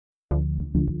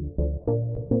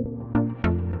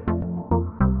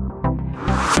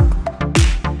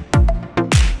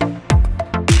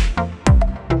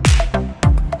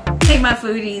my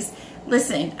foodies.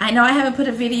 Listen, I know I haven't put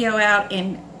a video out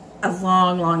in a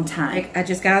long time. I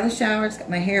just got out of the shower, just got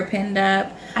my hair pinned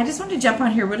up. I just wanted to jump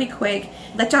on here really quick,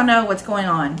 let y'all know what's going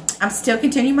on. I'm still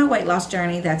continuing my weight loss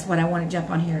journey. That's what I want to jump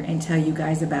on here and tell you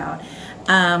guys about.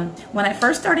 When I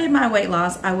first started my weight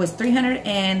loss, I was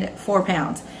 304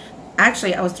 pounds.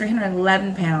 Actually, I was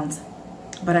 311 pounds,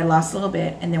 but I lost a little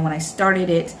bit. And then when I started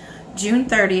it, June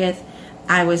 30th,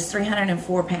 I was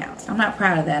 304 pounds. I'm not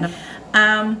proud of that.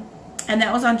 And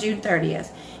that was on June 30th.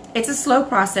 It's a slow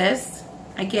process.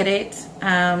 I get it.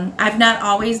 I've not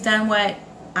always done what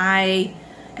I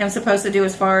am supposed to do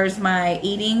as far as my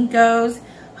eating goes.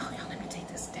 Oh, y'all, let me take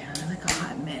this down. I look a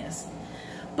hot mess.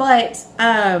 But,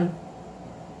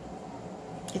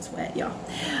 it's wet, y'all.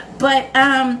 But,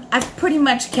 I've pretty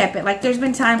much kept it. Like, there's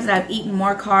been times that I've eaten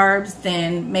more carbs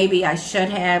than maybe I should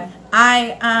have.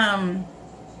 I've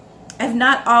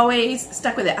not always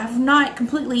stuck with it. I've not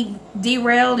completely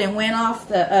derailed and went off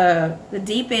the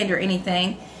deep end or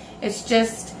anything. It's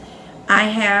just, I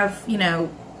have, you know,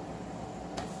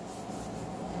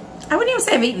 I wouldn't even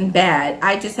say I've eaten bad.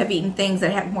 I just have eaten things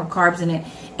that have more carbs in it.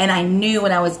 And I knew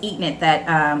when I was eating it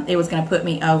that it was going to put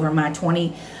me over my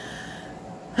 20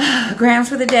 grams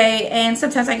for the day. And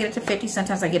sometimes I get it to 50,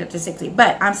 sometimes I get it to 60.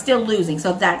 But I'm still losing,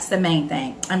 so that's the main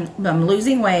thing. I'm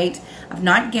losing weight. I've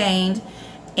not gained.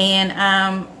 And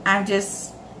I'm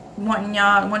just wanting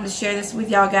to share this with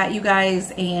y'all, you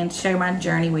guys, and share my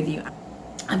journey with you.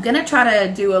 I'm gonna try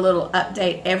to do a little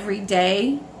update every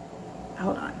day.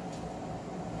 Hold on.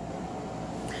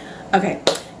 Okay,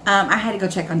 I had to go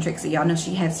check on Trixie. Y'all know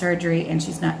she had surgery and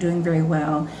she's not doing very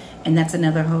well, and that's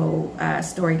another whole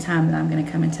story time that I'm gonna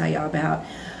come and tell y'all about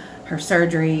her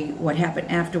surgery, what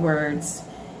happened afterwards,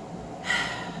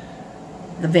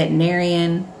 the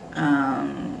veterinarian.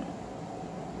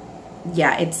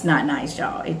 Yeah, it's not nice,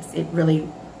 y'all. It really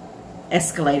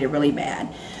escalated really bad.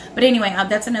 But anyway,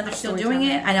 that's another story. Still doing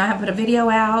it. I know I haven't put a video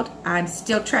out. I'm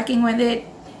still trekking with it.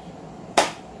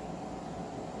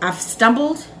 I've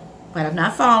stumbled, but I've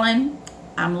not fallen.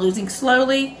 I'm losing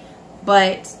slowly,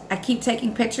 but I keep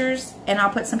taking pictures, and I'll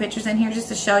put some pictures in here just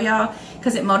to show y'all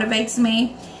because it motivates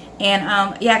me.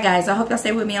 And yeah, guys, I hope y'all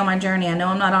stay with me on my journey. I know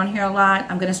I'm not on here a lot.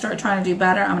 I'm going to start trying to do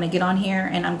better. I'm going to get on here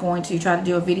and I'm going to try to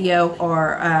do a video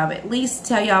or at least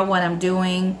tell y'all what I'm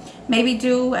doing. Maybe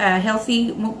do a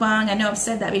healthy mukbang. I know I've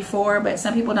said that before, but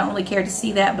some people don't really care to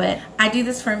see that. But I do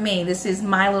this for me. This is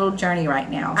my little journey right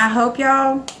now. I hope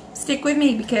y'all stick with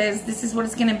me because this is what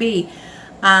it's going to be.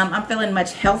 I'm feeling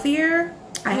much healthier.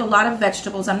 I have a lot of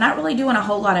vegetables. I'm not really doing a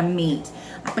whole lot of meat.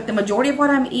 But the majority of what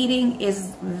I'm eating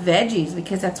is veggies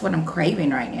because that's what I'm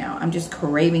craving right now. I'm just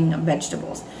craving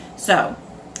vegetables. So,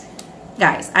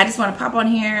 guys, I just want to pop on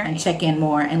here and check in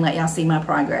more and let y'all see my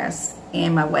progress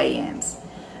and my weigh-ins.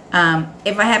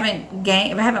 If I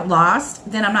haven't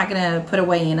lost, then I'm not going to put a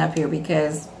weigh-in up here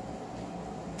because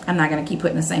I'm not going to keep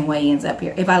putting the same weigh-ins up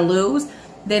here. If I lose,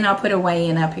 then I'll put a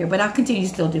weigh-in up here. But I'll continue to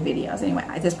still do videos. Anyway,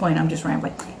 at this point, I'm just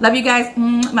rambling. Love you guys,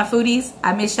 my foodies.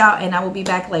 I miss y'all, and I will be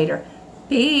back later.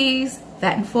 Peace.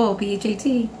 Phatnfull,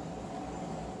 P-H-A-T.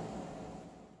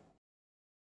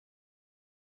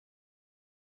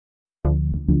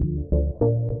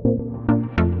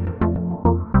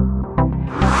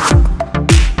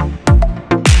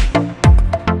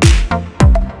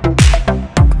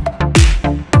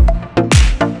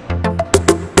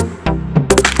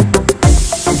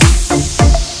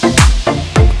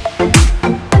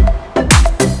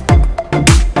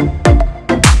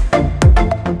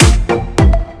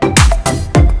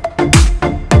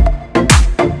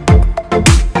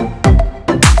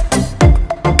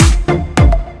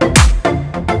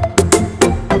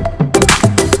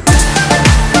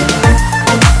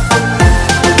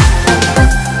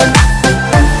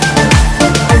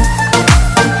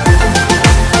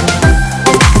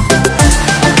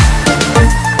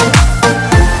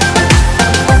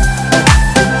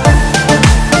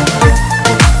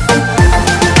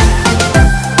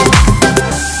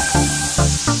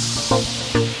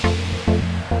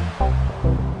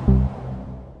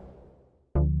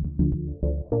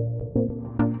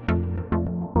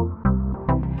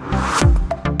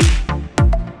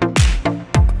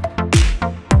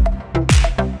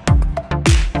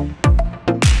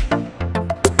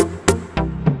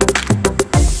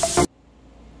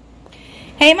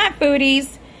 Hey my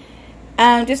foodies,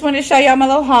 just wanted to show y'all my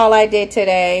little haul I did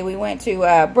today. We went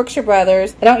to Brookshire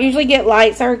Brothers. I don't usually get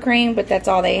light sour cream, but that's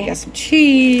all they have. Got some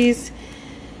cheese.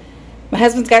 My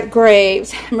husband's got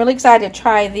grapes. I'm really excited to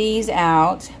try these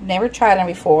out. I've never tried them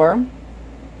before,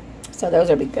 so those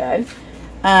will be good.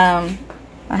 My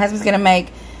husband's gonna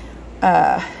make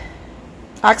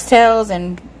oxtails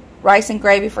and rice and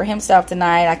gravy for himself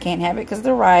tonight. I can't have it because of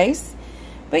the rice.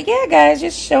 But yeah, guys,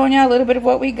 just showing y'all a little bit of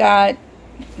what we got.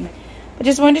 I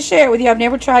just wanted to share it with you. I've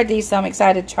never tried these, so I'm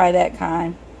excited to try that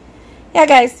kind. Yeah,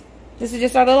 guys, this is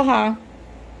just our little haul.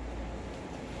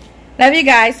 Love you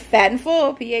guys.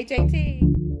 Phatnfull, Phatnfull.